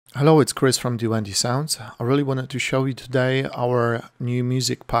Hello, it's Chris from Sounds. I really wanted to show you today our new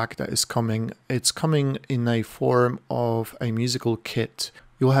music pack that is coming. It's coming in a form of a musical kit.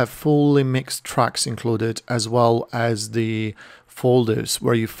 You'll have fully mixed tracks included, as well as the folders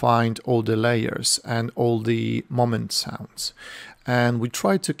where you find all the layers and all the moment sounds. And we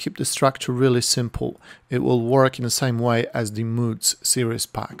try to keep the structure really simple. It will work in the same way as the Moods series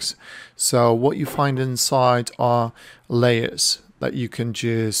packs. So what you find inside are layers that you can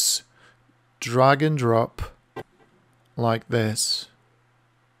just drag and drop like this,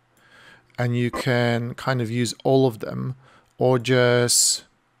 and you can kind of use all of them or just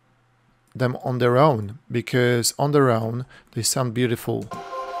them on their own, because on their own they sound beautiful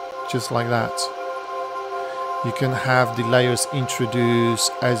just like that. You can have the layers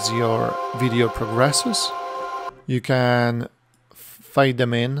introduced as your video progresses. You can fade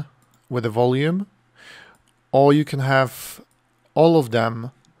them in with a volume, or you can have all of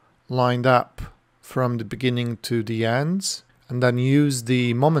them lined up from the beginning to the ends, and then use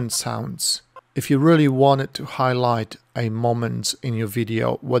the moment sounds. If you really wanted to highlight a moment in your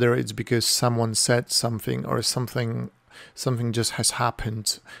video, whether it's because someone said something or something just has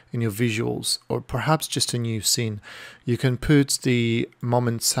happened in your visuals, or perhaps just a new scene, you can put the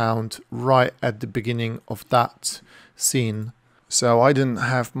moment sound right at the beginning of that scene. So I didn't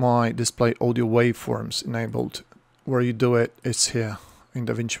have my display audio waveforms enabled. Where you do it, it's here in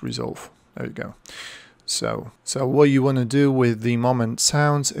DaVinci Resolve. There you go. So what you want to do with the moment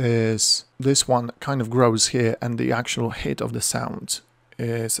sounds is this one kind of grows here, and the actual hit of the sound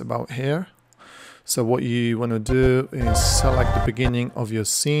is about here. So what you want to do is select the beginning of your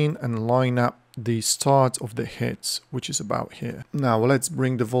scene and line up the start of the hits, which is about here. Now let's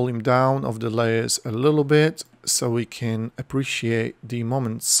bring the volume down of the layers a little bit so we can appreciate the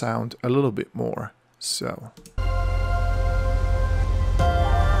moment sound a little bit more. So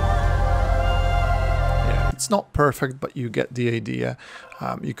it's not perfect, but you get the idea.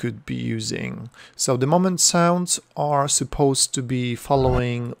 You could be using. So the moment sounds are supposed to be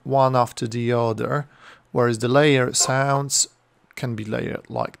following one after the other, whereas the layer sounds can be layered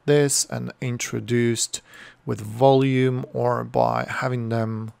like this and introduced with volume, or by having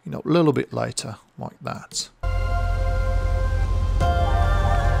them, a little bit later like that.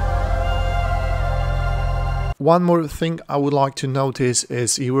 One more thing I would like to notice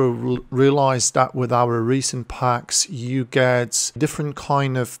is you will realize that with our recent packs you get different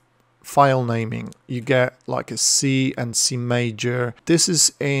kind of file naming. You get like a C and C major. This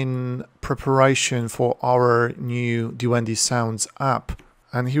is in preparation for our new Sounds app.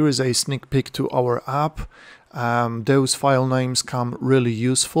 And here is a sneak peek to our app. Those file names come really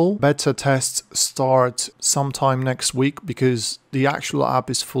useful. Beta tests start sometime next week because the actual app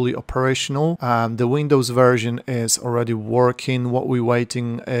is fully operational. The Windows version is already working. What we're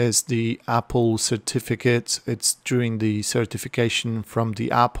waiting is the Apple certificate. It's during the certification from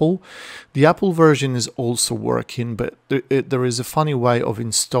the Apple. The Apple version is also working, but there is a funny way of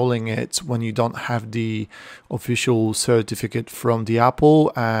installing it when you don't have the official certificate from the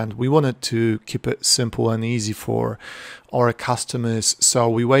Apple, and we wanted to keep it simple and easy for our customers. So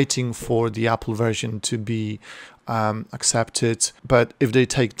we're waiting for the Apple version to be accepted, but if they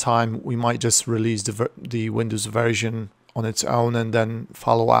take time, we might just release the Windows version on its own and then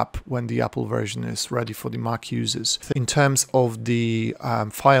follow up when the Apple version is ready for the Mac users. In terms of the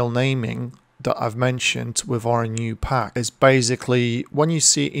file naming that I've mentioned with our new pack, is basically when you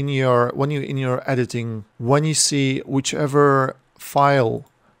see in your editing, when you see whichever file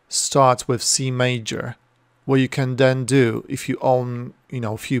starts with C major, what you can then do, if you own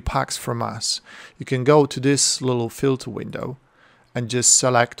a few packs from us, you can go to this little filter window and just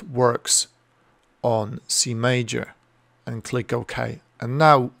select works on C major and click OK. And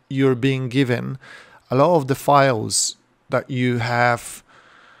now you're being given a lot of the files that you have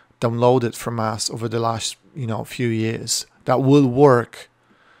downloaded from us over the last few years that will work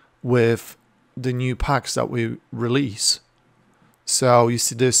with the new packs that we release. So you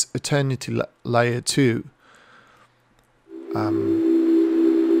see this Eternity Layer 2.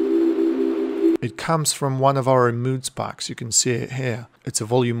 It comes from one of our Moods packs. You can see it here. It's a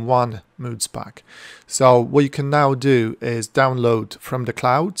volume 1 Moods pack. So what you can now do is download from the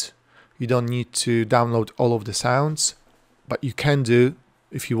cloud. You don't need to download all of the sounds, but you can do,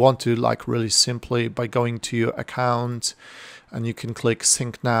 if you want to, like really simply by going to your account, and you can click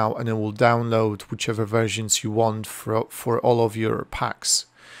sync now, and it will download whichever versions you want for all of your packs,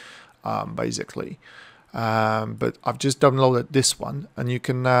 basically. But I've just downloaded this one, and you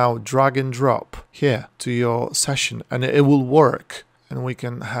can now drag and drop here to your session and it will work, and we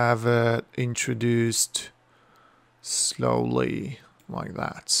can have it introduced slowly like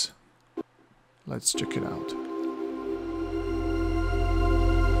that. Let's check it out.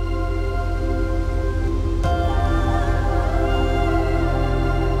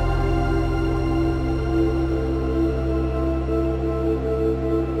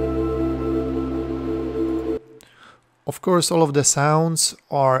 Of course, all of the sounds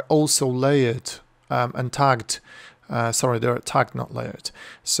are also layered and tagged. Sorry, they're tagged, not layered.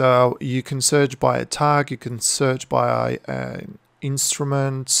 So you can search by a tag, you can search by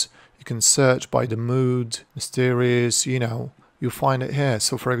instruments, you can search by the mood, mysterious, you know, you find it here.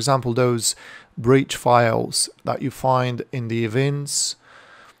 So for example, those bridge files that you find in the events,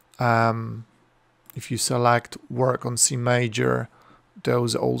 if you select work on C major,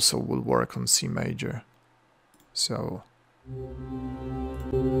 those also will work on C major. So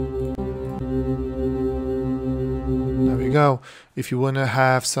there we go. If you want to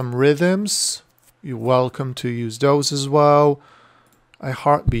have some rhythms, you're welcome to use those as well. A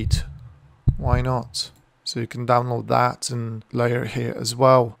heartbeat, why not? So you can download that and layer here as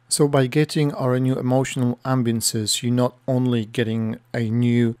well. So by getting our new emotional ambiances, you're not only getting a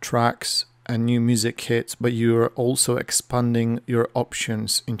new tracks and new music kits, but you're also expanding your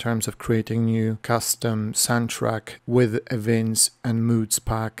options in terms of creating new custom soundtrack with events and moods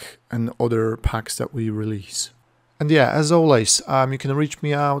pack and other packs that we release. And yeah, as always, you can reach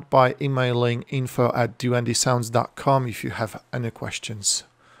me out by emailing info@doandysounds.com if you have any questions.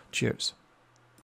 Cheers.